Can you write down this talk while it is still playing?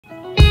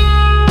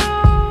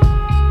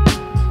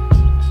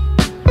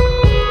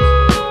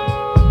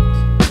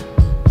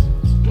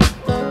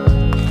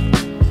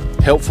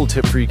helpful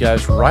tip for you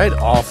guys right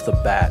off the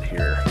bat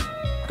here.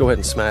 Go ahead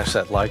and smash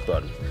that like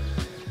button.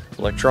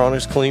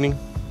 Electronics cleaning,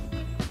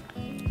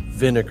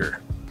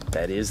 vinegar.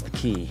 That is the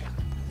key.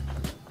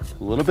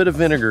 A little bit of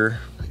vinegar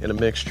in a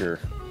mixture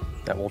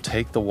that will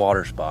take the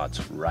water spots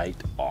right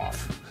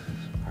off.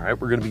 All right,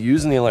 we're gonna be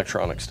using the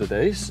electronics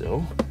today,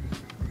 so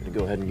I'm gonna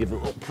go ahead and give it a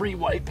little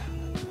pre-wipe.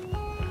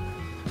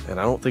 And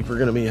I don't think we're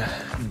gonna be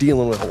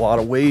dealing with a lot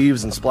of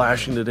waves and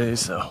splashing today,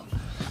 so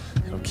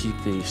it'll keep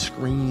the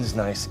screens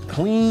nice and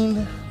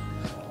clean.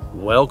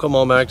 Welcome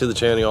on back to the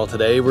channel, y'all.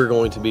 Today we're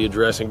going to be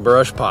addressing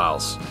brush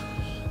piles.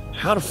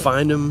 How to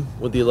find them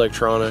with the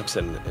electronics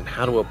and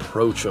how to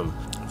approach them.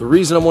 The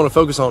reason I want to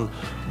focus on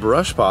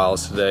brush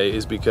piles today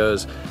is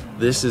because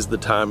this is the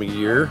time of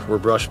year where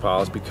brush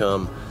piles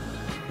become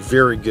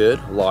very good.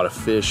 A lot of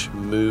fish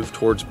move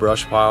towards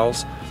brush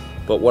piles.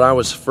 But when I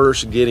was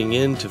first getting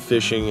into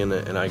fishing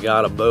and I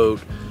got a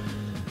boat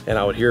and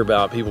I would hear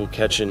about people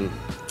catching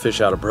fish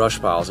out of brush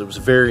piles, it was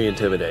very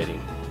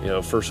intimidating. You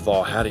know, first of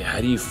all, how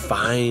do you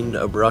find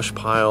a brush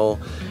pile?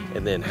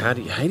 And then how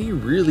do you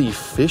really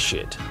fish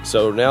it?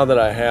 So now that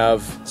I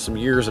have some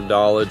years of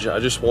knowledge, I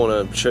just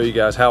want to show you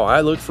guys how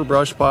I look for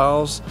brush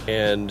piles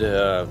and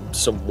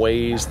some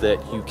ways that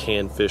you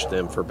can fish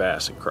them for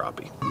bass and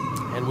crappie.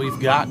 And we've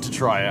got to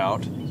try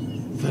out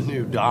the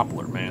new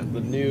Doppler, man,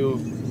 the new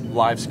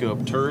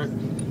LiveScope turret.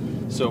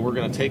 So we're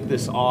going to take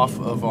this off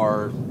of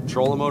our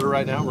trolling motor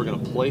right now. We're going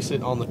to place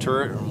it on the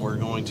turret and we're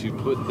going to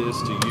put this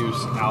to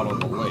use out on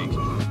the lake.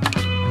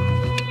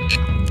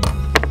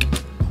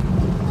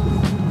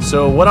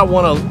 So what I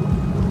want to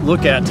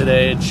look at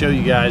today and show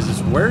you guys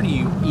is where do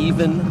you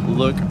even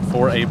look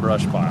for a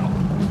brush pile?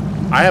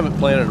 I haven't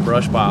planted a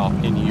brush pile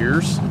in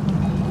years.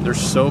 There's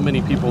so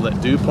many people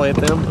that do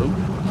plant them.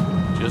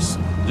 Ooh,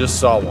 just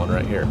saw one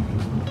right here.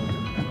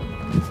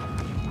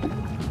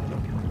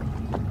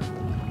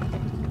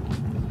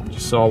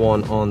 Just saw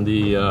one on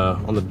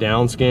the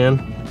down scan.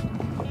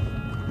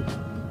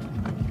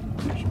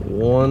 There's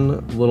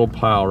one little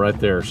pile right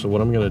there. So what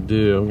I'm going to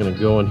do, I'm going to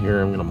go in here.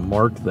 I'm going to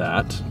mark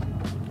that.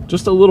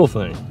 Just a little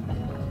thing,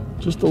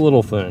 just a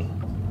little thing.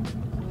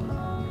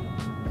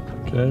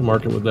 Okay,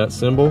 mark it with that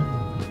symbol,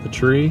 the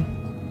tree,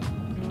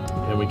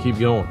 and we keep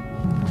going.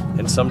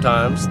 And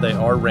sometimes they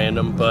are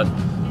random, but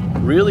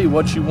really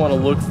what you want to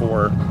look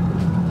for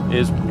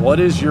is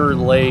what is your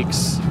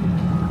lake's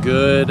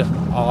good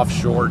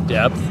offshore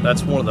depth.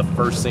 That's one of the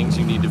first things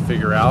you need to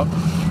figure out.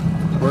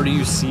 Where do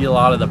you see a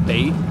lot of the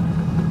bait?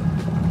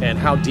 And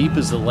how deep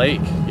is the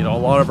lake? You know, a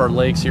lot of our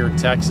lakes here in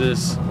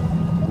Texas,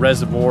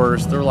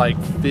 reservoirs, they're like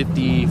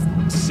 50,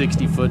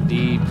 60 foot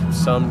deep.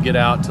 Some get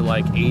out to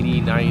like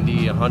 80,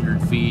 90,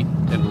 100 feet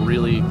and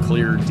really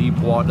clear deep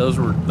water.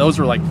 Those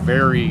are like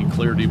very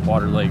clear deep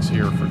water lakes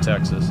here for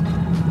Texas.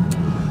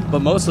 But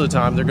most of the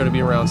time they're going to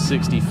be around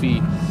 60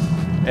 feet.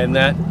 And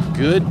that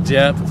good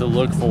depth to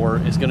look for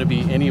is going to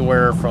be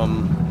anywhere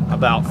from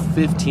about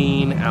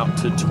 15 out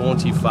to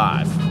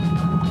 25.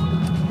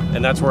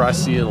 And that's where I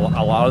see a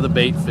lot of the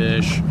bait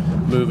fish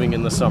moving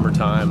in the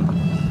summertime.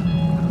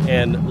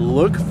 And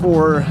look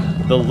for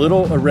the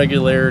little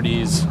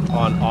irregularities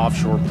on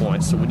offshore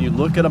points. So when you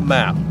look at a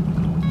map,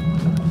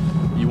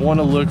 you want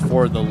to look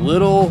for the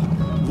little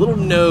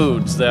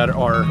nodes that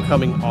are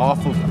coming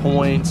off of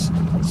points.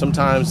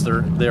 Sometimes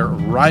they're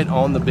right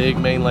on the big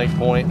main lake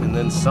point, and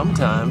then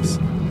sometimes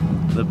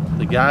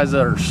the guys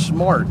that are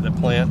smart that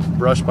plant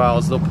brush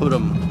piles, they'll put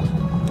them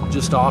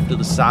just off to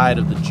the side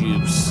of the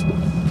juice.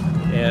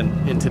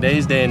 And in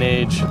today's day and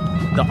age,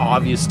 the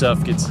obvious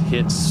stuff gets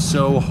hit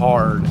so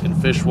hard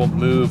and fish will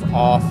move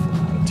off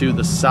to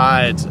the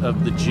sides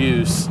of the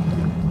juice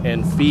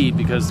and feed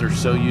because they're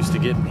so used to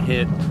getting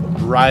hit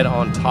right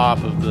on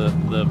top of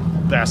the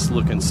best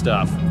looking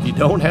stuff. If you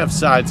don't have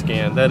side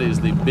scan, that is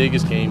the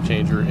biggest game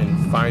changer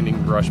in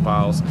finding brush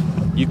piles.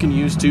 You can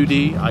use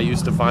 2D. I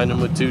used to find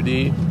them with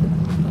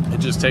 2D. It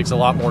just takes a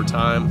lot more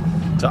time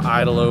to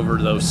idle over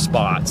those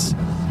spots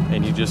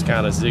and you just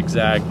kind of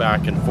zigzag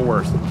back and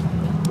forth.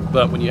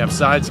 But when you have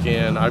side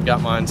scan, I've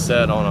got mine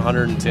set on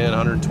 110,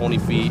 120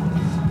 feet,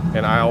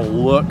 and I'll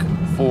look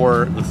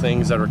for the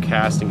things that are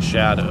casting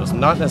shadows. I'm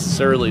not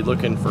necessarily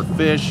looking for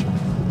fish,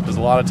 because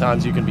a lot of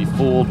times you can be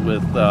fooled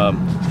with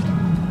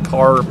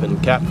carp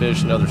and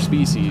catfish and other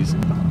species,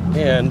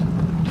 and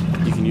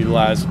you can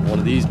utilize one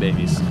of these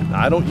babies.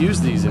 Now, I don't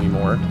use these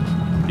anymore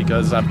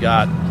because I've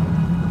got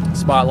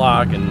spot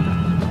lock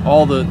and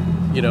all the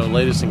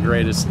latest and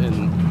greatest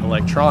in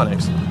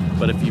electronics.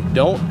 But if you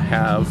don't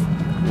have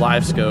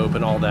LiveScope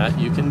and all that,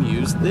 you can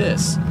use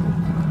this,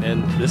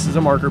 and this is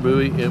a marker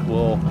buoy. It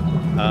will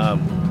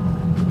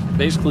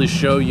basically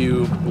show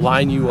you,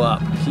 line you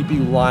up, keep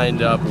you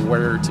lined up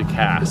where to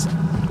cast.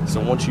 So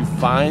once you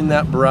find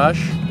that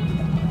brush,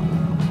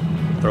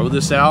 throw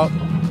this out,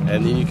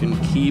 and then you can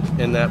keep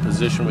in that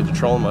position with your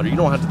trolling motor. You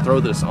don't have to throw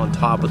this on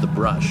top of the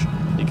brush.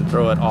 You can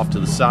throw it off to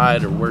the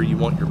side or where you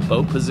want your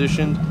boat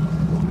positioned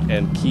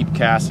and keep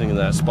casting in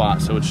that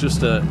spot. So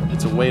it's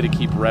a way to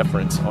keep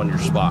reference on your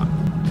spot.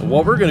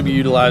 What we're going to be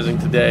utilizing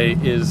today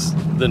is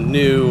the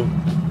new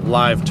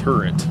live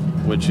turret,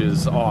 which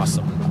is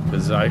awesome.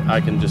 because I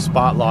can just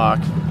spot lock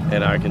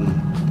and I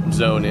can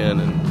zone in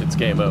and it's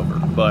game over.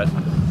 But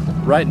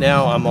right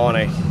now I'm on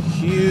a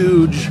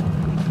huge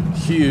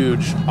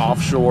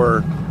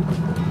offshore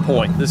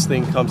point. This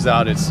thing comes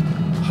out, it's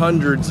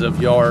hundreds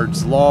of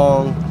yards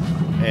long,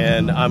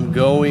 and I'm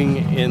going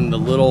in the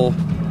little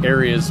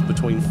areas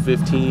between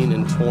 15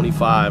 and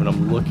 25, and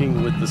I'm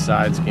looking with the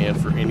side scan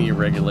for any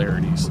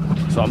irregularities.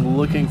 So I'm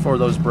looking for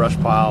those brush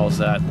piles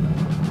that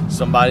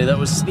somebody that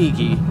was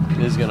sneaky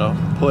is gonna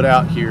put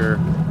out here,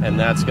 and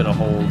that's gonna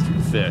hold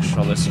fish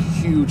on this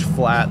huge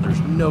flat.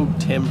 There's no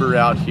timber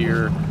out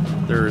here.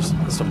 There's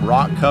some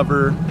rock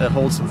cover that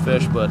holds some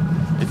fish, but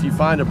if you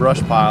find a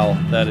brush pile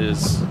that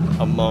is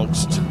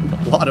amongst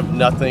a lot of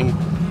nothing,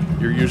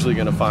 you're usually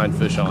gonna find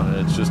fish on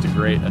it. It's just a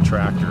great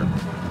attractor.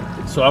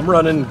 So I'm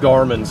running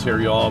Garmin's here,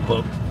 y'all,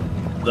 but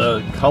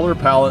the color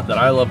palette that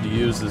I love to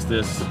use is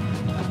this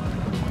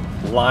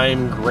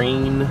lime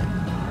green,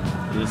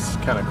 this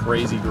kind of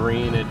crazy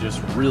green. It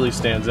just really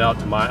stands out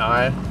to my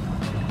eye.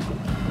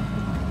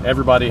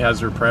 Everybody has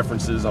their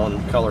preferences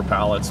on color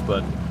palettes,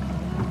 but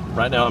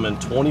right now I'm in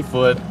 20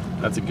 foot.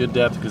 That's a good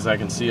depth because I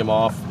can see them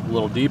off a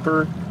little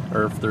deeper,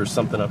 or if there's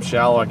something up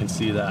shallow, I can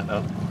see that.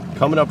 Now,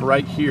 coming up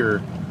right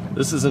here,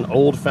 this is an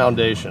old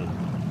foundation.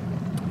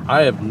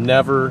 I have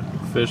never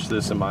fished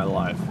this in my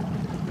life.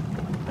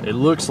 It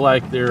looks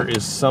like there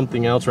is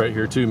something else right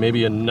here too,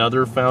 maybe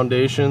another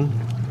foundation.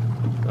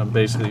 I'm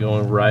basically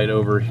going right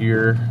over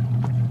here.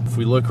 If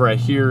we look right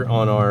here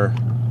on our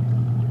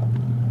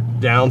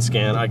down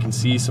scan, I can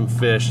see some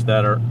fish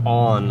that are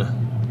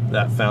on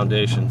that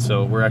foundation.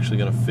 So we're actually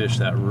gonna fish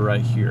that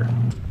right here.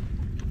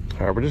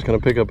 All right, we're just gonna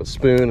pick up a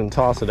spoon and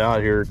toss it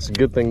out here. It's a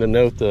good thing to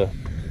note the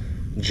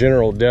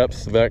general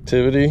depth of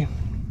activity.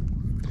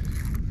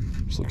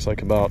 This looks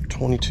like about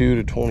 22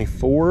 to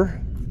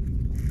 24.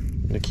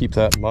 I'm gonna keep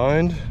that in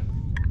mind.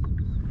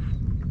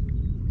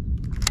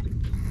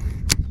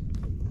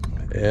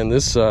 And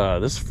this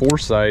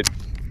Foresight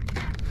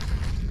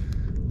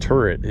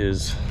turret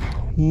is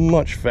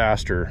much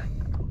faster.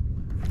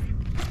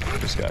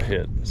 Just got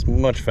hit. It's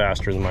much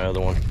faster than my other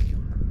one.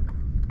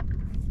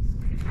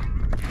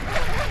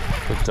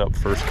 Picked up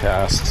first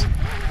cast.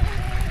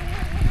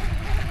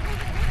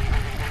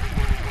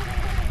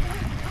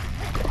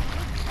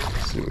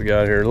 Let's see what we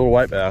got here. A little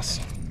white bass.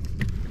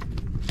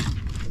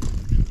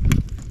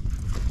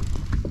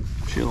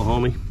 Chill,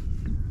 homie.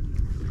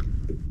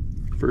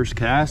 First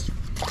cast.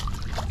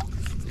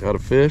 Got a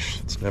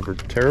fish. It's never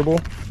terrible.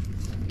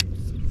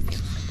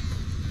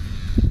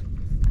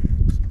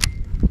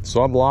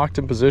 So I'm locked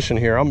in position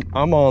here.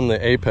 I'm on the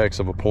apex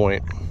of a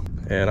point,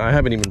 and I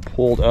haven't even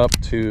pulled up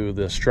to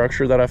the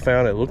structure that I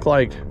found. It looked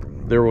like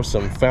there was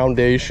some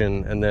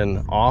foundation, and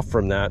then off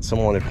from that,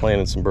 someone had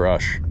planted some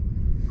brush.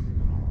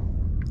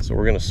 So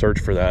we're gonna search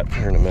for that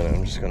here in a minute.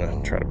 I'm just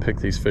gonna try to pick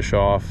these fish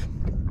off.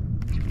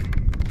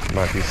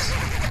 Might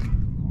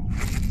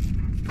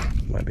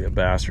be a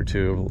bass or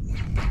two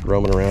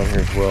roaming around here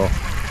as well.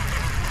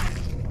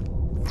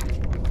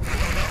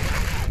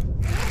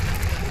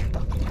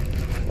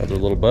 Another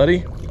little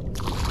buddy.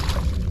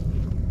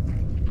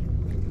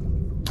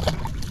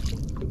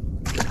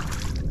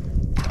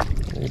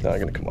 He's not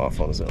gonna come off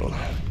on his own.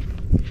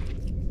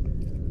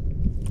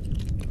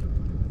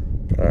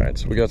 All right,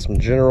 so we got some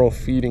general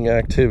feeding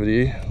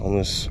activity on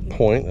this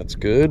point. That's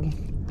good.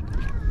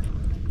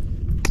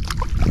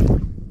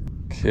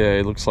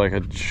 Okay, looks like I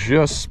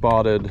just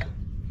spotted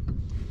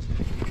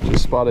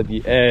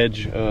the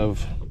edge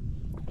of,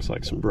 looks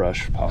like some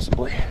brush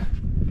possibly.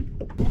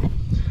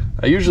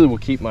 I usually will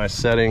keep my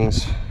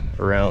settings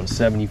around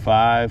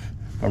 75.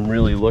 If I'm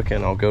really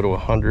looking, I'll go to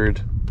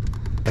 100.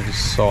 I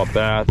just saw a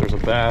bass. There's a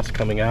bass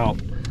coming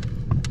out.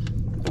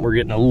 We're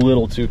getting a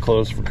little too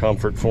close for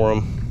comfort for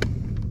him.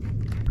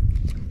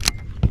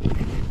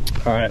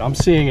 All right, I'm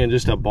seeing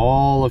just a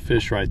ball of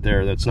fish right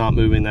there that's not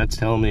moving. That's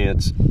telling me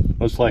it's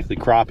most likely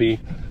crappie.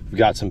 We've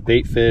got some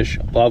bait fish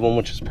above them,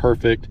 which is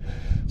perfect.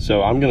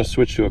 So I'm gonna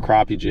switch to a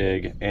crappie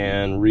jig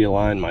and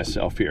realign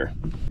myself here.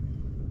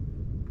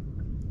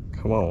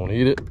 Come on,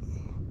 eat it.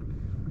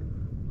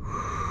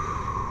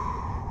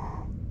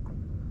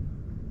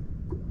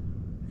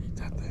 Eat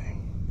that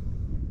thing.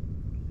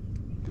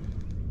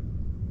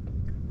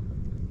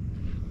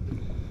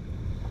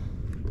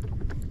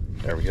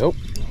 There we go.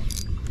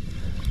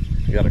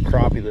 We got a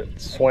crappie that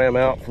swam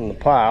out from the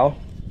pile.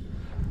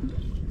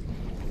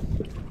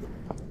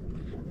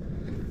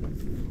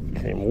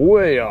 Came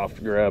way off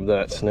to grab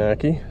that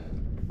snacky.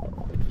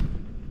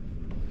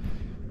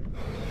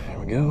 There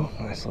we go,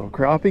 nice little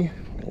crappie.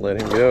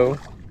 Let him go.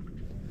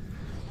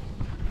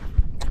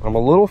 I'm a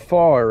little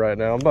far right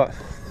now. I'm about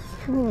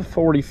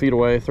 40 feet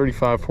away,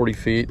 35, 40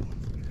 feet.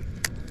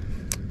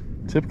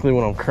 Typically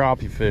when I'm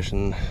crappie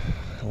fishing,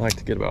 I like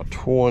to get about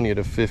 20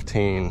 to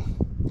 15.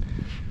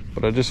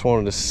 But I just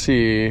wanted to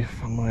see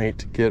if I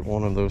might get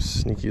one of those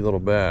sneaky little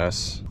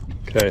bass.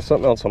 Okay,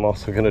 something else I'm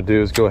also gonna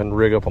do is go ahead and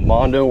rig up a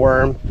Mondo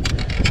worm.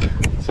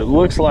 So it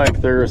looks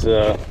like there's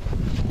a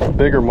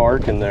bigger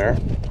mark in there.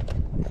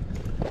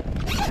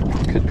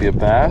 Could be a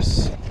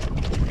bass.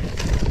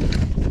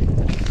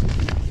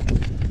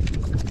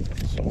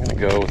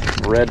 go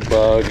with red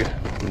bug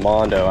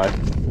Mondo. I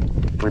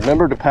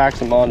remembered to pack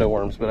some Mondo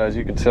worms, but as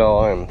you can tell,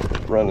 I'm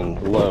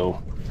running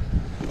low.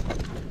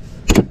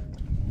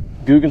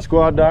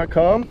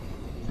 GuggenSquad.com.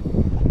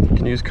 You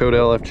can use code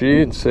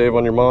LFG and save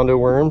on your Mondo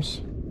worms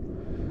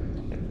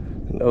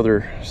and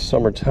other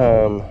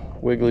summertime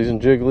wigglies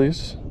and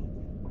jigglies.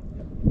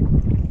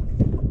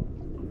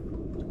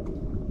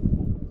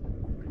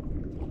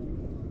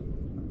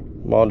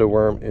 Mondo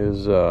worm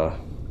is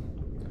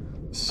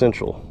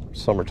essential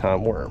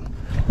summertime worm.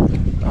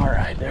 All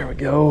right, there we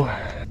go.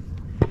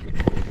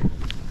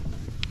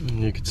 And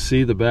you can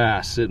see the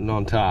bass sitting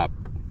on top.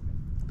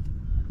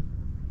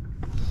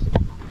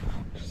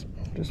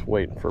 Just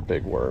waiting for a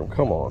big worm.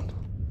 Come on.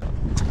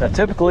 Now,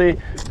 typically,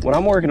 when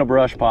I'm working a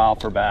brush pile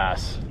for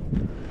bass,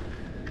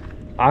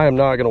 I am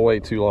not going to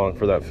wait too long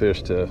for that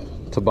fish to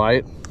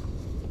bite.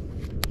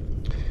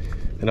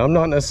 And I'm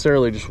not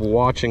necessarily just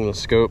watching the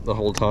scope the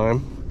whole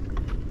time.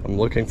 I'm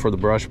looking for the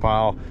brush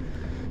pile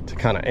to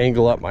kind of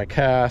angle up my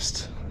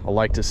cast. I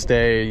like to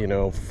stay, you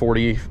know,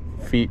 40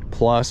 feet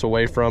plus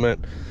away from it.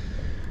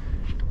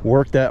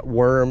 Work that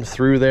worm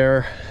through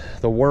there.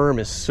 The worm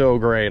is so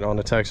great on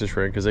a Texas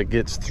rig because it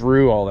gets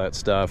through all that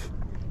stuff.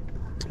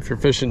 If you're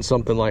fishing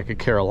something like a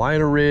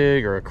Carolina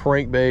rig or a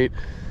crankbait,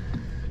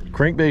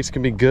 crankbaits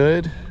can be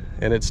good,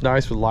 and it's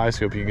nice with live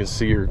scope. You can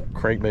see your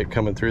crankbait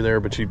coming through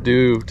there, but you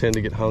do tend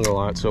to get hung a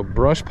lot. So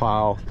brush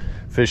pile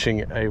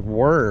fishing a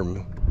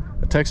worm,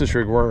 a Texas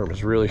rig worm,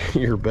 is really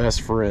your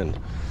best friend.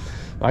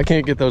 I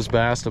can't get those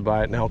bass to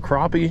bite. Now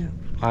crappie,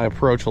 I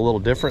approach a little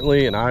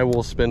differently, and I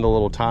will spend a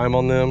little time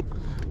on them.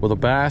 With a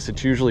bass,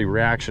 it's usually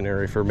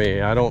reactionary for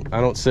me. I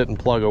don't sit and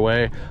plug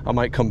away. I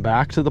might come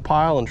back to the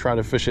pile and try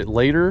to fish it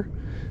later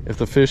if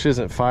the fish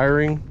isn't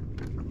firing,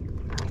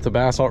 if the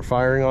bass aren't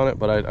firing on it,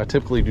 but I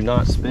typically do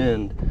not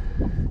spend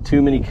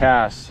too many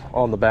casts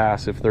on the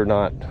bass if they're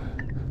not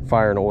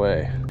firing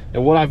away.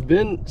 And what I've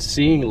been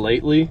seeing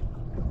lately,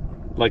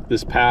 like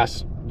this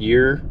past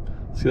year,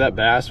 see that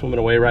bass swimming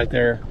away right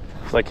there?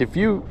 It's like if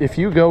you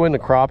go into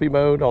crappie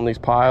mode on these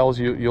piles,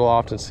 you'll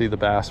often see the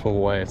bass swim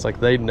away. It's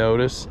like they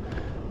notice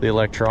the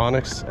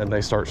electronics and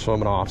they start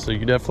swimming off. So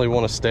you definitely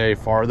want to stay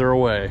farther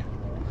away.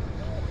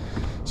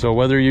 So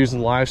whether you're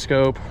using live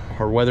scope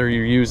or whether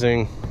you're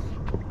using,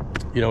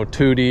 you know,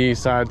 2D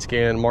side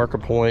scan, marker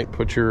point,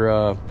 put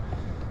your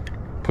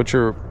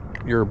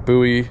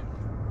buoy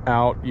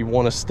out, you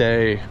want to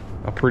stay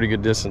a pretty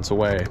good distance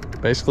away,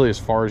 basically as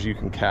far as you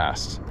can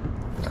cast.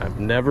 I've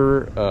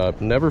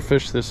never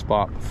fished this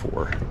spot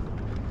before,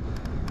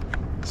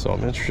 so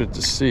I'm interested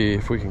to see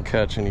if we can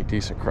catch any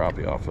decent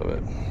crappie off of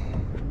it.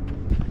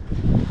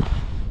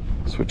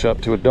 Switch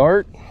up to a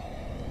dart.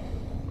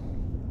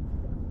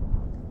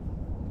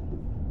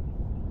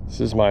 This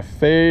is my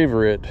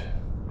favorite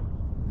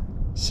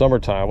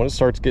summertime, when it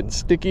starts getting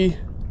sticky.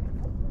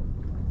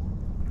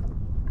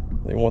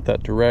 They want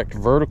that direct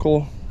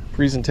vertical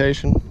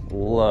presentation.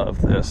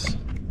 Love this.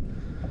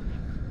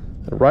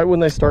 And right when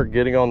they start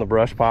getting on the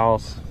brush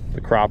piles,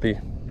 the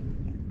crappie,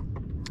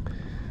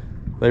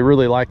 they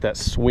really like that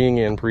swing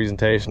in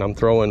presentation. I'm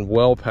throwing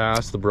well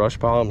past the brush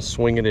pile, I'm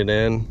swinging it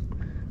in,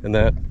 and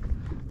that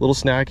little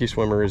snacky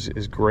swimmer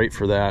is great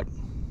for that.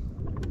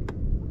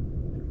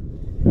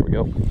 There we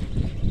go.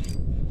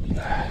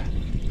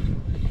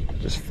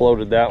 Just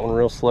floated that one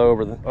real slow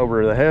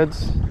over the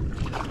heads.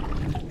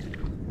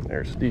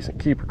 There's a decent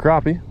keeper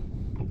crappie.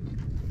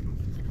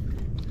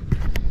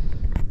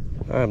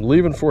 I'm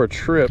leaving for a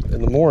trip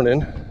in the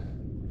morning.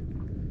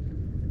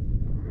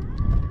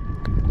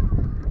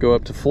 Go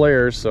up to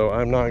flares, so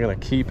I'm not gonna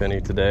keep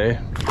any today.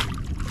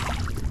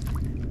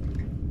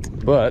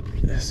 But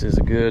this is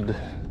a good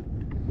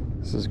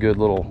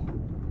little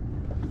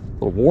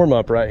warm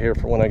up right here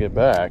for when I get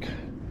back.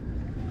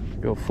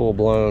 Go full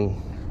blown,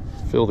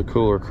 fill the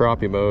cooler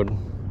crappie mode.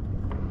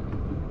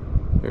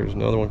 There's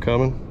another one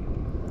coming.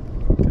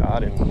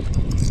 Got him.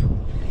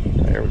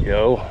 There we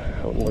go.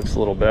 That one looks a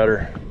little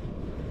better.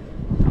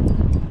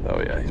 Oh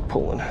yeah, he's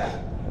pulling.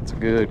 That's a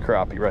good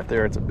crappie right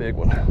there. It's a big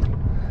one.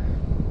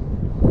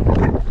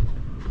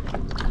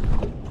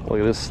 Look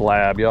at this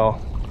slab, y'all.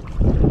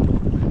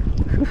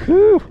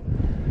 Woo-hoo.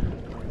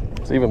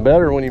 It's even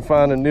better when you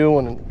find a new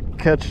one and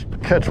catch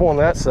one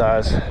that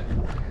size.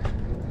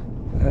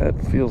 That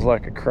feels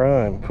like a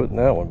crime, putting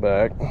that one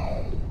back.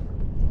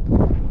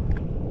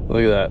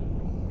 Look at that.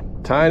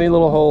 Tiny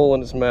little hole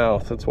in its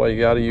mouth. That's why you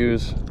got to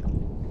use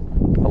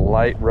a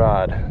light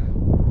rod.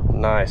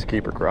 Nice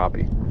keeper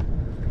crappie.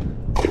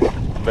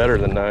 Better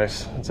than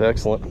nice. It's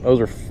excellent. Those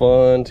are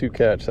fun to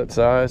catch that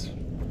size.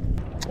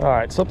 All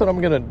right, something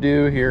I'm gonna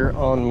do here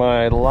on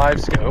my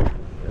live scope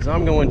is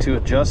I'm going to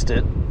adjust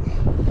it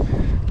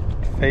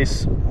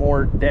face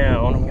more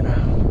down. I'm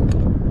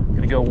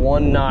gonna go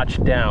one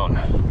notch down,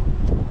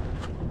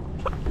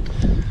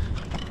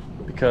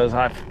 because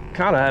I've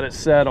kind of had it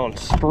set on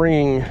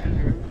spring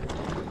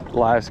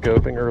live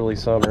scoping, early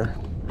summer.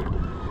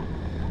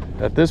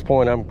 At this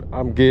point,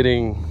 I'm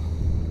getting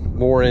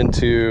more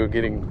into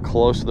getting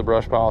close to the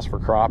brush piles for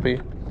crappie.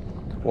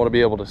 I want to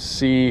be able to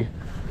see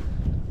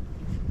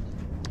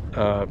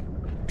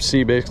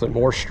see basically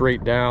more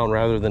straight down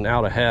rather than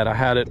out ahead. I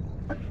had it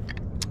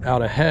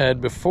out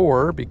ahead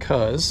before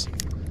because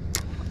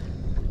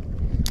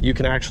you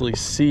can actually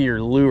see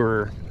your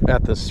lure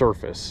at the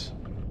surface.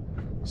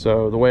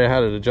 So the way I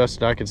had it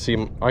adjusted, I could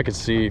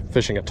see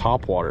fishing at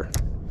top water.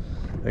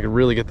 I could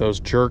really get those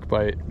jerk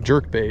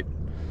bait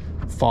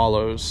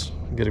follows,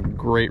 get a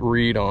great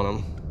read on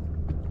them.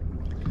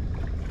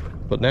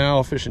 But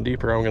now fishing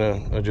deeper, I'm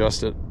gonna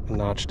adjust it a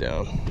notch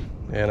down,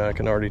 and I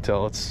can already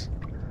tell I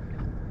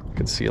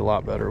can see a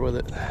lot better with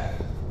it.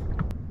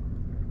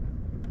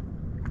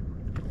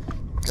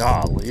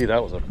 Golly,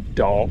 that was a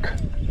donk.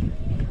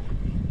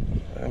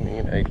 I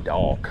mean, a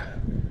donk.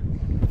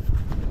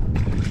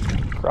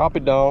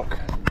 Crappie donk.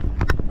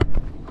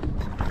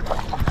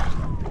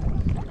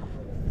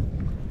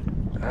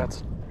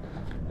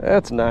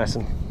 That's nice.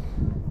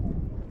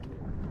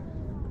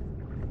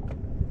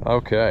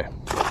 Okay.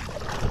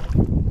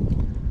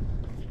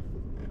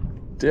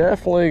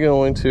 Definitely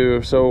going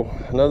to, so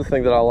another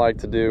thing that I like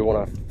to do when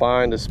I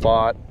find a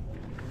spot,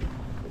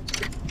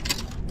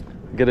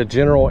 get a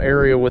general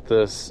area with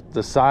the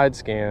side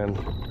scan,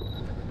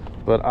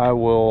 but I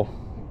will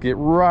get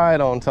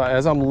right on top.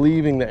 As I'm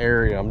leaving the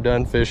area, I'm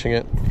done fishing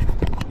it,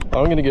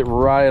 I'm gonna get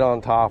right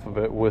on top of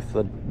it with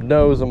the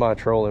nose of my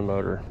trolling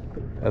motor,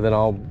 and then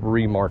I'll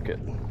remark it.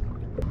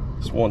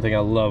 It's one thing I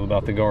love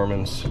about the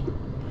Garmin's.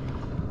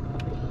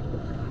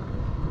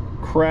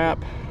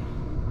 Crappie.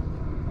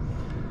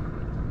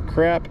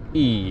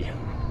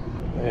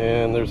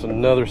 And there's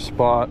another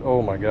spot,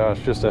 oh my gosh,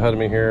 just ahead of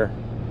me here.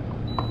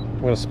 I'm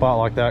gonna spot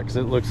like that because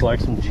it looks like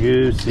some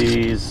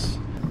juicies.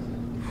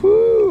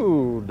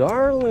 Whoo,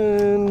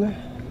 darling.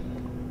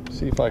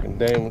 See if I can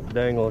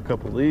dangle a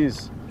couple of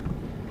these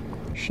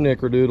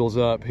schnickerdoodles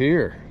up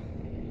here.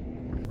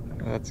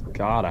 That's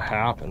gotta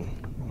happen.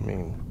 I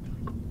mean,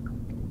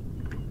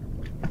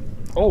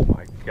 oh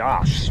my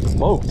gosh,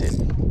 smoked it.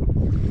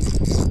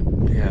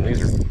 Yeah, and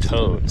these are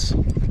toads.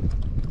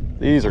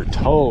 These are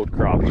toad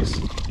crappies.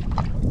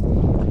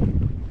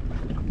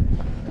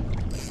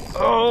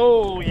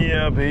 Oh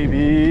yeah,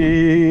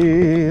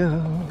 baby.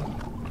 I'm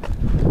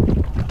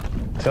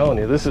telling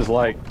you, this is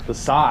like the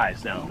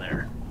size down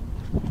there.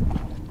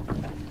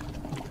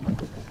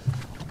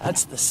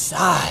 That's the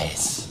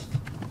size.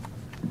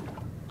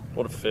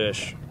 What a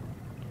fish.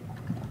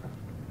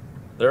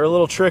 They're a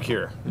little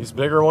trickier. These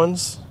bigger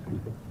ones,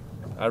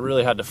 I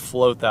really had to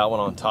float that one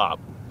on top.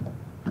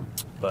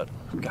 But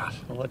gosh,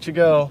 I'll let you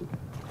go.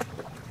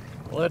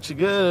 I'll let you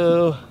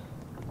go.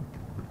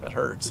 That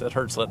hurts. That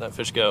hurts letting that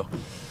fish go.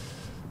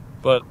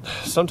 But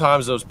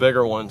sometimes those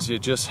bigger ones, you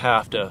just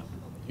have to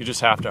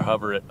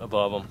hover it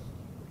above them.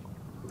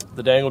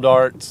 The dangle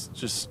dart's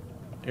just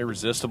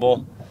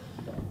irresistible.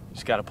 You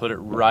just got to put it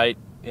right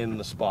in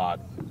the spot.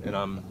 And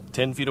I'm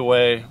 10 feet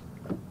away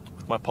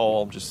with my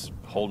pole, just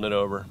holding it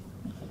over.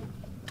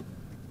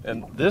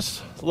 And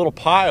this little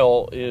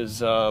pile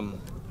is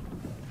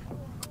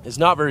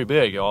not very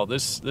big, y'all.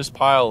 This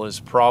pile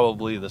is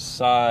probably the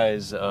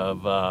size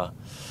of a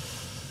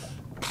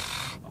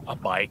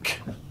bike.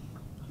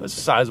 It's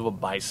the size of a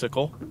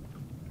bicycle.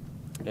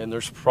 And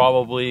there's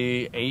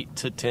probably 8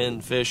 to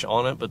 10 fish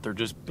on it, but they're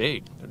just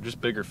big. They're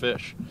just bigger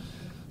fish.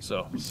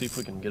 So let's see if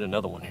we can get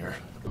another one here.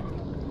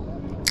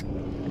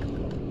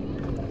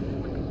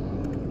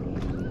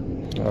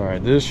 All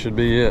right, this should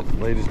be it,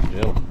 ladies and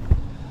gentlemen.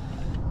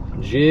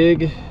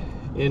 Jig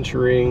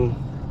entering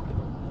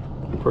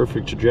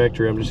perfect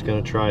trajectory. I'm just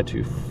gonna try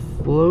to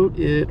float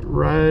it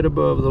right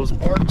above those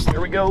marks. There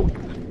we go.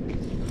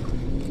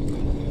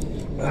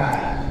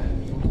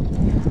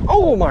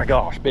 Oh my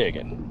gosh, big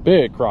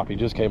crappie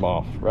just came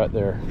off right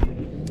there.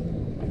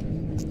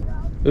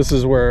 This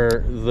is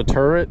where the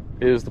turret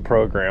is the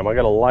program. I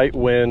got a light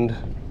wind.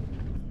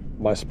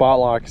 My spot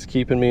lock is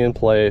keeping me in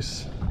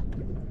place,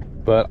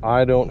 but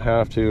I don't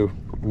have to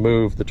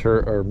move the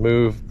turret or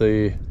move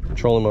the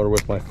trolling motor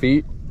with my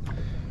feet,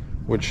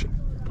 which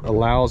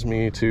allows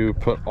me to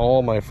put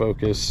all my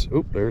focus.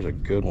 Oop, there's a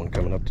good one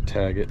coming up to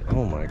tag it.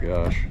 Oh my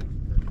gosh,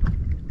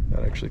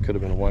 that actually could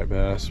have been a white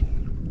bass.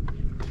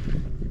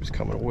 He was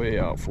coming way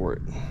out for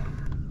it.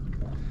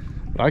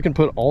 But I can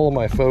put all of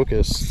my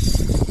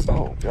focus.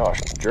 Oh gosh,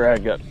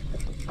 drag got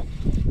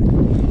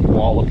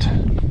walloped.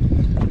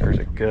 There's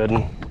a good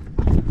one.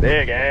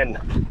 Big end.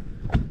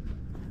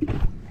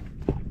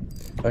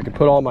 I can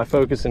put all my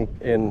focus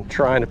in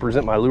trying to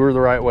present my lure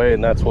the right way,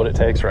 and that's what it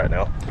takes right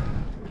now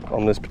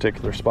on this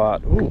particular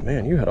spot. Oh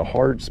man, you had a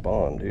hard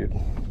spawn, dude.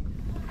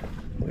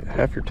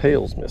 Half your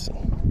tail's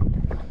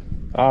missing.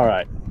 All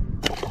right,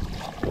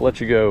 I'll let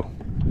you go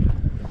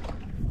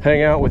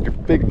hang out with your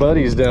big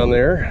buddies down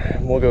there,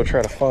 and we'll go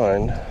try to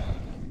find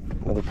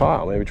another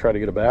pile. Maybe try to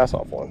get a bass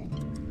off one.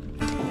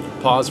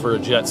 Pause for a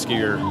jet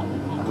skier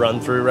run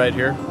through right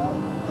here.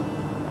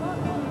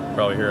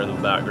 Probably hear in the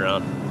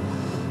background.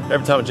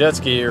 Every time a jet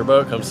ski or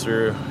boat comes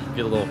through,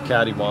 get a little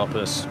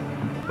cattywampus.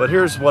 But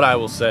here's what I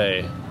will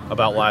say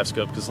about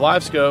LiveScope, because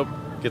LiveScope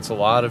gets a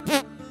lot of,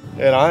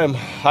 and I'm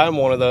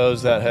one of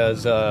those that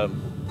has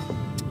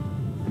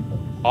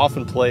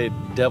often played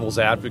devil's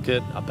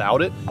advocate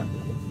about it.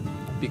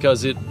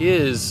 because it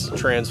is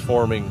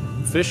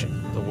transforming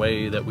fishing, the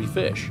way that we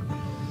fish.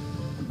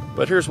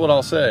 But here's what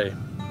I'll say,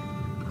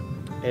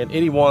 and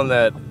anyone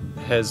that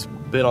has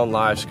been on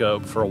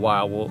LiveScope for a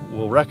while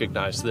will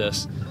recognize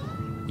this.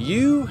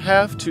 You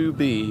have to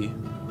be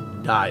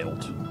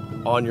dialed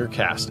on your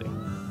casting.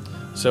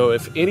 So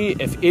if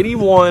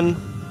anyone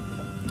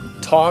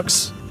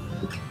talks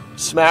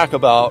smack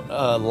about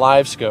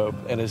LiveScope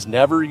and has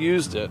never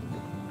used it,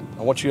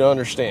 I want you to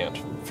understand,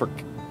 for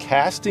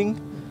casting,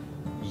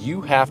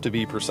 you have to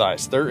be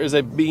precise. There is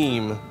a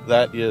beam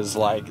that is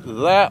like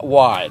that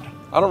wide.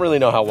 I don't really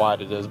know how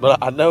wide it is, but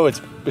I know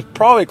it's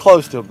probably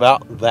close to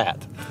about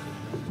that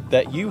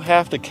you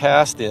have to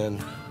cast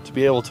in to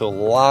be able to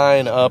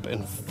line up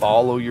and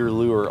follow your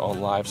lure on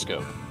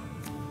LiveScope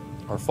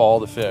or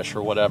follow the fish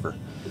or whatever.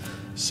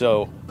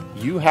 So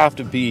you have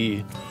to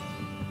be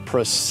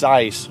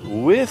precise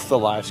with the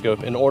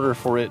LiveScope in order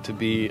for it to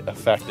be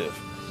effective.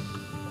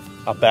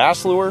 A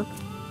bass lure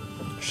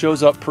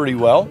shows up pretty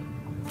well.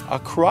 A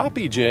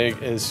crappie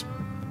jig is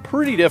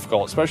pretty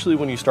difficult, especially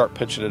when you start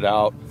pitching it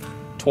out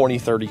 20,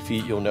 30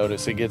 feet. You'll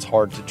notice it gets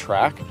hard to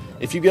track.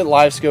 If you get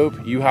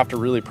LiveScope, you have to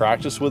really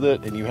practice with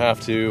it and you have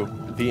to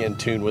be in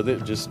tune with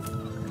it.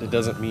 It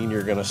doesn't mean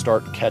you're gonna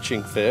start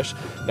catching fish.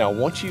 Now,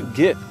 once you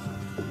get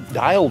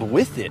dialed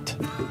with it,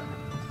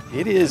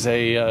 it is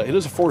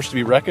a force to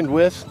be reckoned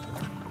with.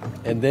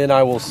 And then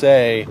I will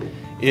say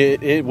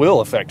it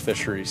will affect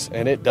fisheries,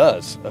 and it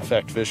does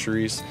affect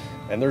fisheries.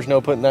 And there's no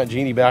putting that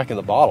genie back in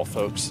the bottle,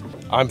 folks.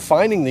 I'm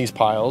finding these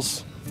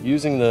piles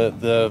using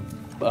the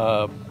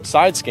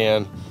side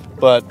scan,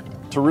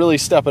 but to really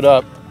step it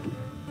up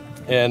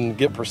and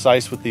get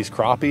precise with these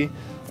crappie,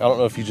 I don't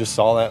know if you just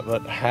saw that,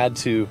 but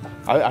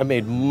I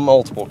made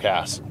multiple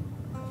casts,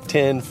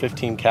 10,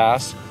 15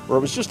 casts, where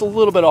it was just a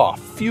little bit off,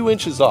 a few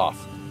inches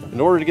off. In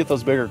order to get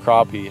those bigger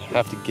crappie, you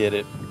have to get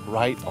it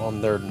right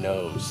on their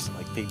nose.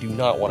 Like, they do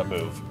not want to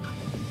move.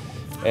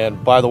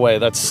 And by the way,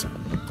 I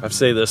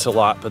say this a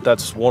lot, but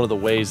that's one of the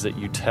ways that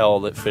you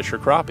tell that fish are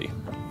crappie.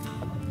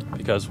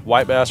 Because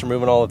white bass are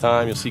moving all the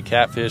time. You'll see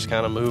catfish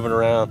kind of moving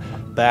around.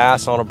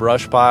 Bass on a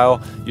brush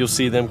pile, you'll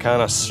see them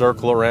kind of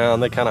circle around.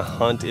 They kind of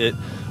hunt it.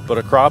 But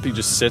a crappie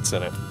just sits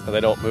in it and they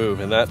don't move.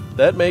 And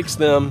that makes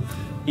them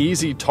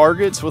easy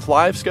targets with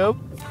LiveScope.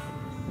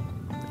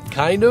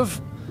 Kind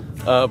of.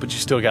 But you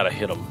still got to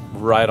hit them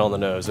right on the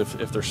nose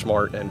if they're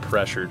smart and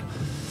pressured.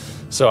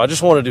 So I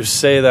just wanted to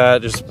say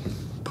that, just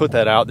put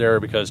that out there,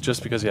 because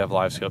just because you have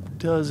LiveScope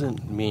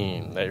doesn't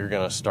mean that you're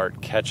going to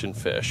start catching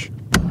fish.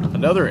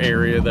 Another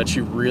area that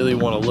you really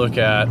want to look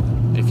at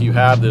if you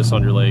have this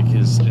on your lake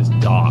is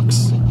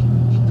docks.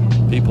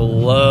 People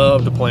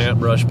love to plant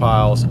brush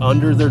piles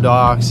under their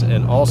docks,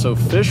 and also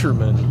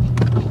fishermen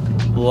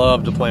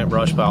love to plant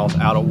brush piles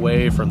out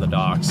away from the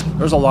docks.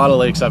 There's a lot of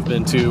lakes I've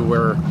been to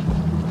where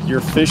you're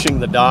fishing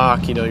the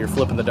dock, you're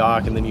flipping the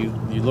dock, and then you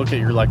look at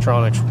your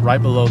electronics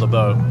right below the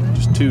boat,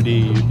 just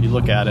 2D, you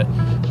look at it,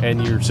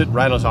 and you're sitting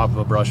right on top of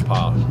a brush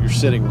pile. You're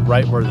sitting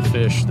right where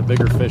the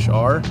bigger fish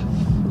are.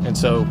 And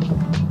so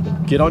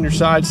get on your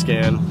side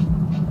scan,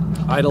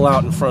 idle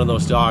out in front of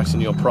those docks,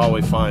 and you'll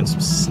probably find some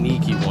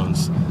sneaky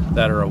ones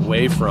that are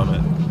away from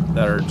it,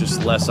 that are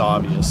just less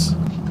obvious.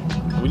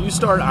 When you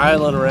start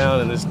idling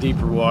around in this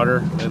deeper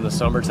water in the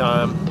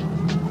summertime,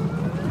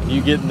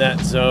 you get in that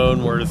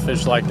zone where the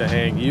fish like to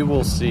hang, you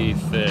will see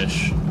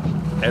fish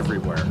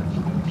everywhere.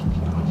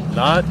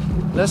 Not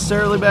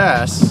necessarily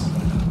bass,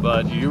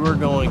 but you are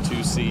going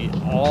to see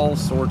all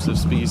sorts of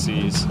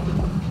species,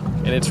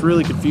 and it's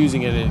really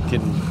confusing, and it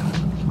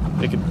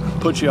can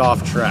put you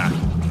off track.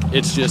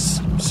 It's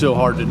just so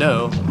hard to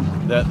know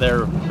that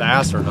they're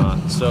bass or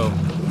not. So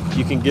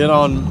you can get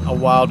on a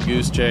wild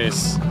goose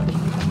chase,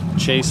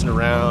 chasing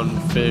around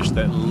fish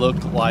that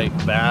look like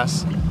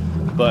bass.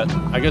 But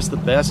I guess the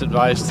best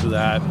advice to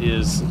that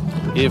is,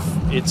 if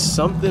it's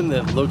something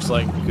that looks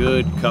like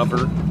good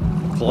cover,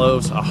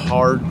 close, a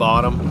hard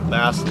bottom,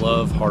 bass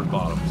love hard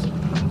bottoms.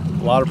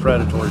 A lot of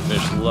predatory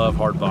fish love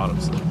hard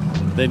bottoms.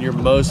 Then you're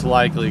most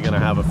likely going to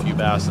have a few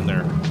bass in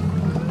there.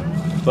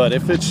 But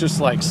if it's just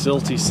like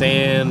silty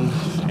sand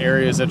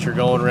areas that you're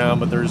going around,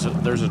 but there's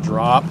a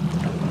drop,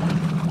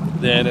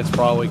 then it's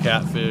probably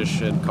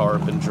catfish and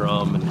carp and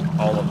drum and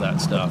all of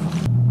that stuff.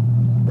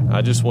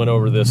 I just went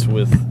over this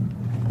with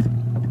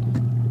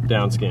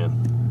down scan.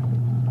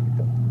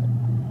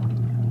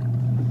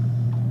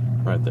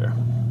 Right there.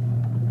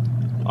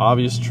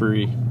 Obvious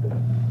tree.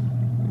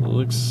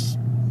 Looks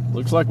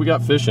like we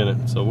got fish in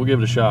it, so we'll give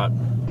it a shot.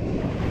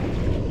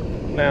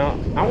 Now,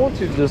 I want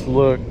you to just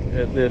look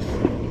at this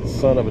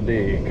son of a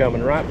D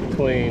coming right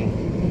between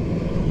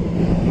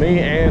me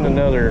and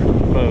another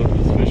boat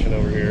that's fishing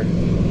over here.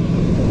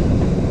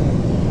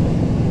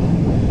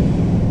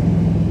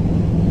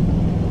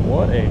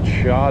 What a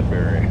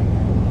chodberry.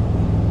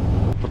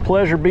 The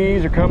pleasure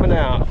bees are coming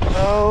out.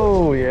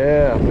 Oh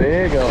yeah,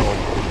 big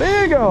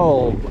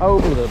old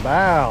over the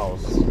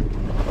bows.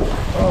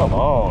 Come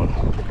on.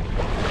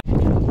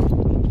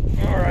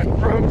 All right,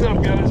 we're hooked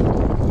up, guys.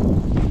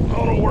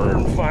 On a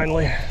worm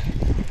finally.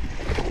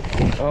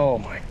 Oh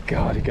my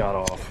God, he got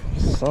off.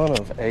 Son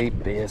of a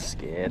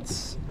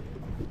biscuits.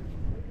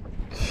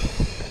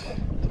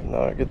 Did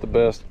not get the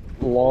best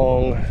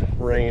long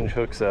range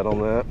hook set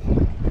on that.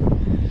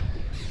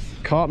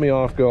 Caught me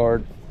off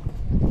guard.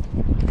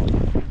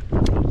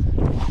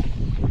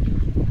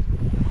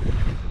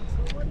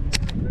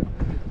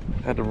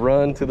 Had to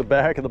run to the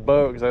back of the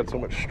boat because I had so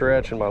much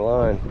stretch in my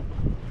line.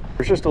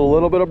 There's just a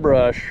little bit of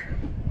brush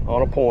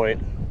on a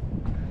point,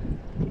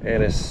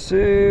 and as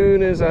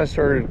soon as I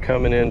started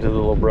coming into the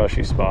little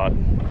brushy spot,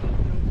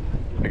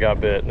 I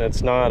got bit. And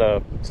it's not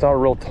a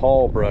real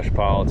tall brush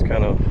pile. It's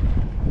kind of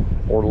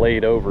more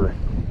laid over.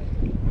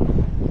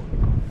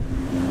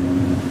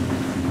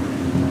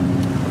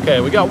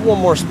 Okay, we got one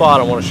more spot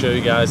I want to show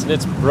you guys, and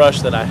it's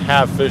brush that I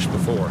have fished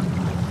before,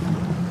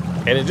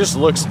 and it just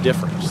looks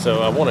different.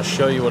 So I want to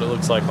show you what it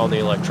looks like on the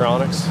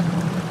electronics.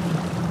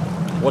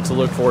 What to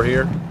look for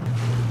here.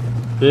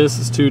 This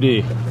is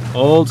 2D,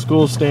 old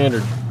school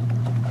standard.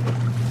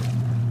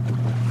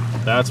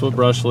 That's what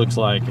brush looks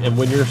like. And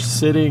when you're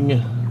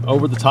sitting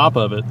over the top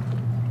of it,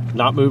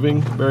 not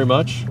moving very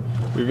much,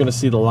 you're going to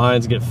see the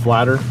lines get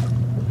flatter.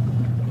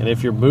 And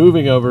if you're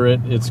moving over it,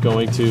 it's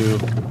going to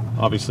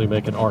obviously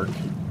make an arc.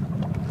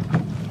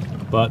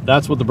 But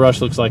that's what the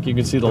brush looks like. You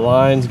can see the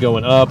lines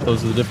going up.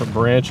 Those are the different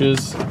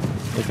branches.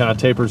 It kind of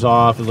tapers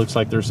off. It looks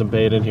like there's some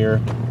bait in here.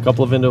 A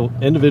couple of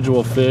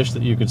individual fish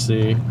that you can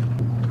see.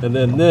 And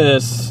then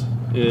this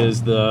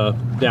is the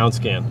down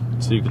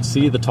scan. So you can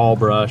see the tall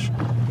brush.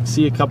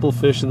 See a couple of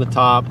fish in the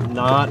top.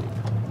 Not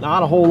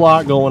a whole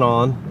lot going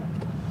on,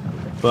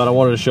 but I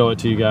wanted to show it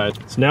to you guys.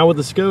 So now with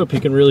the scope, you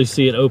can really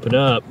see it open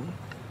up.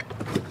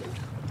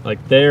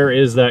 Like there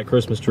is that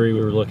Christmas tree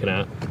we were looking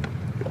at.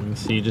 You can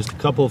see just a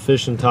couple of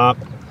fish in top.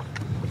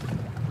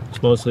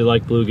 It's mostly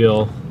like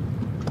bluegill.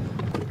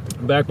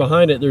 Back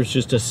behind it, there's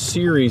just a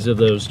series of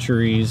those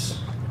trees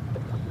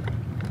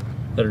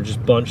that are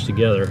just bunched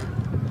together.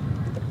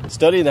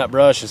 Studying that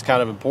brush is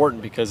kind of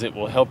important because it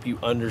will help you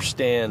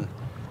understand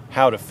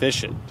how to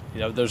fish it.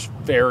 You know, there's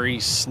very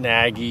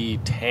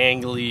snaggy,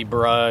 tangly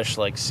brush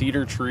like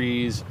cedar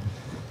trees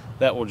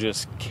that will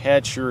just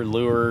catch your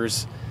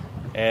lures,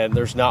 and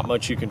there's not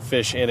much you can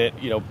fish in it,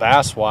 you know,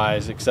 bass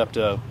wise, except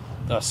a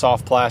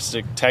soft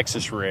plastic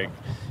Texas rig.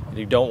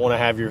 You don't want to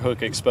have your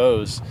hook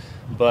exposed.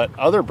 But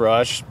other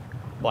brush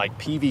like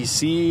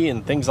PVC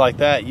and things like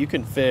that, you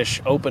can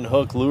fish open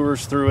hook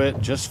lures through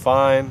it just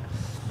fine.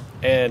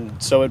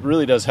 And so it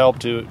really does help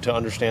to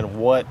understand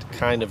what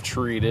kind of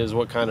tree it is,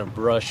 what kind of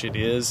brush it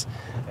is,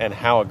 and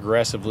how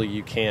aggressively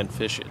you can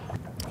fish it.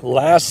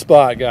 Last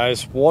spot,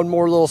 guys, one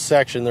more little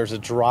section. There's a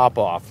drop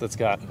off that's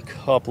got a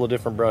couple of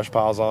different brush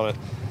piles on it.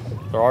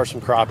 There are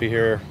some crappie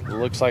here. It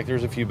looks like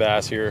there's a few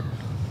bass here.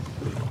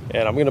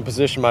 And I'm gonna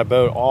position my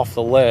boat off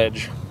the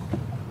ledge,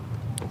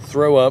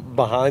 throw up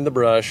behind the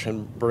brush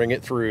and bring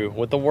it through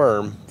with the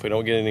worm. If we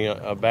don't get any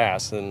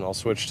bass, then I'll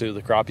switch to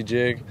the crappie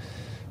jig.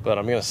 But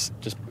I'm gonna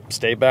just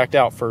stay backed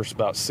out first,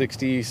 about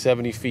 60,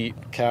 70 feet,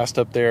 cast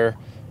up there,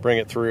 bring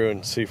it through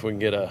and see if we can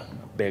get a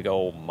big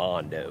old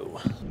mondo.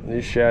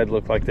 These shad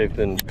look like they've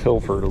been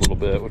pilfered a little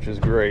bit, which is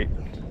great.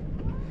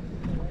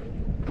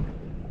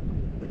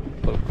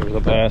 Look, there's a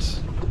bass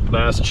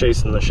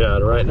chasing the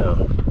shad right now.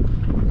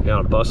 Kind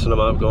of busting them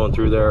up, going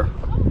through there.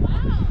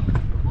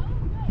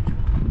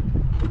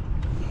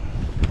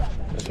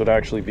 This would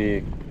actually be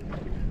a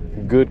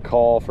good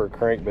call for a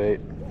crankbait.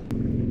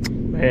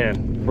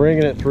 Man,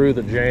 bringing it through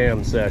the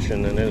jam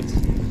session, and it's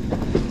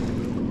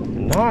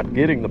not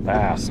getting the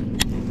bass.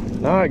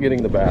 Not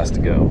getting the bass to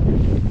go.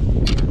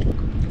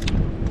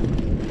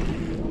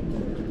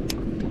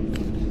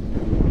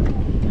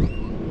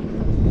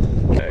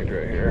 Tagged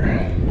right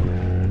here.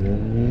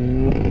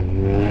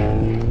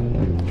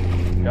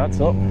 Got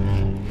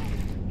something.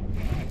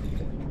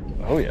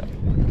 Oh yeah,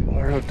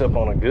 we're hooked up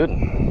on a good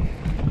one.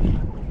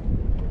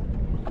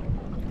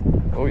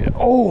 Oh yeah,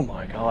 oh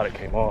my God, it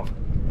came off.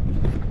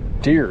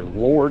 Dear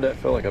Lord, that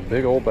felt like a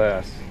big old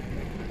bass.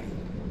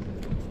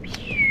 I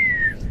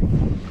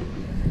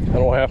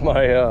don't have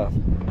my, I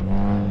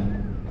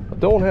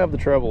don't have the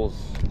trebles,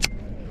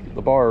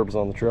 the barbs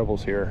on the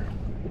trebles here.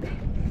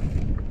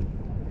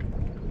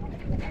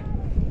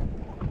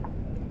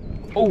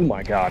 Oh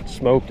my God,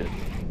 smoked it.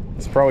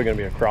 It's probably gonna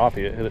be a crappie.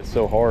 It hit it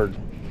so hard.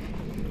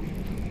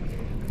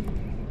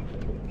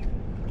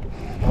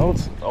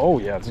 Oh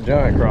yeah, it's a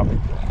giant crappie.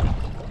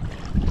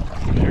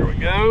 Here we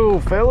go,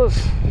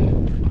 fellas.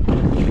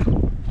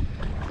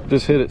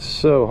 Just hit it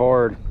so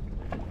hard.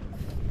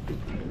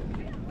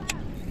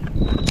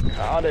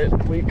 Caught it,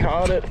 we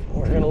caught it.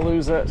 We're gonna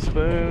lose that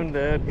spoon,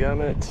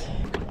 dadgummit.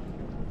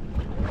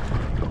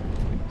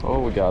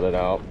 Oh, we got it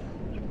out.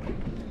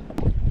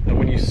 And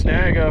when you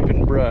snag up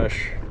in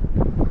brush,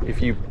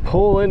 if you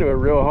pull into it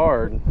real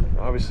hard,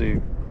 obviously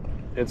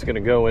it's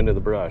gonna go into the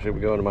brush. It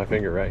would go into my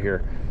finger right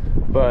here.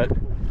 But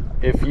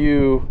if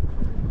you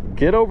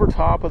get over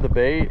top of the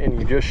bait and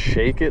you just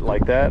shake it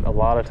like that, a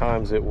lot of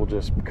times it will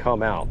just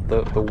come out.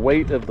 The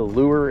weight of the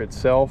lure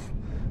itself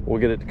will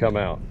get it to come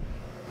out.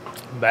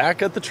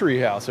 Back at the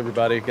treehouse,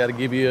 everybody. Got to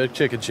give you a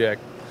chicken check.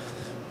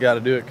 got to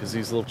do it because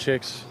these little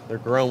chicks, they're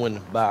growing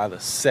by the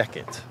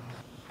second.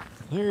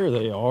 There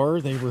they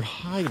are. They were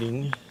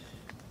hiding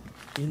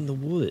in the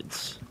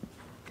woods.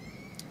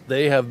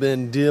 They have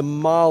been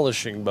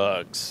demolishing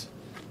bugs.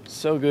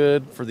 So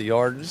good for the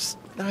yard. Just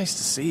nice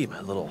to see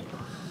my little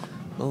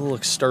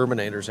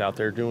exterminators out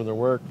there doing their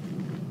work.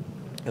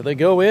 And they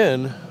go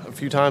in a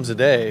few times a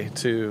day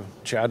to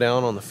chow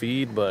down on the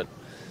feed, but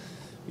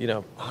you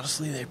know,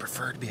 honestly, they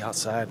prefer to be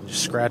outside and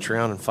just scratch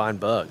around and find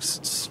bugs.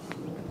 It's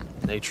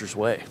nature's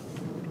way.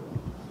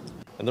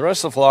 And the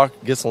rest of the flock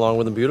gets along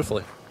with them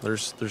beautifully.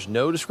 There's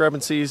no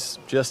discrepancies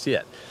just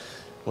yet.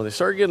 When they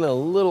start getting a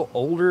little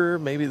older,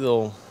 maybe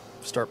they'll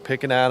start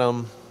picking at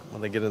them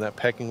when they get in that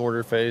pecking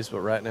order phase, but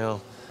right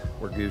now,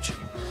 we're Gucci.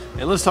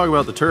 And let's talk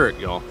about the turret,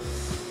 y'all.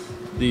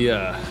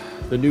 The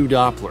new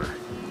Doppler.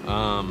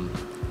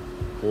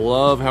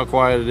 Love how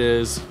quiet it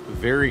is,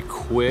 very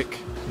quick.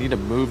 Need to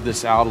move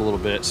this out a little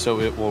bit so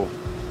it will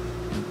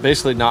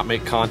basically not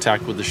make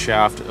contact with the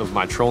shaft of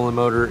my trolling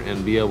motor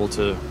and be able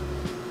to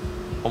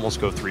almost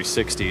go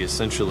 360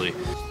 essentially.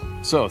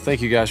 So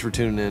thank you guys for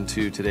tuning in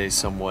to today's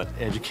somewhat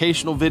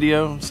educational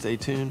video. Stay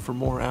tuned for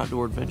more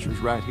outdoor adventures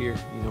right here.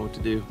 You know what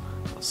to do.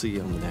 I'll see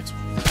you on the next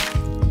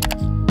one.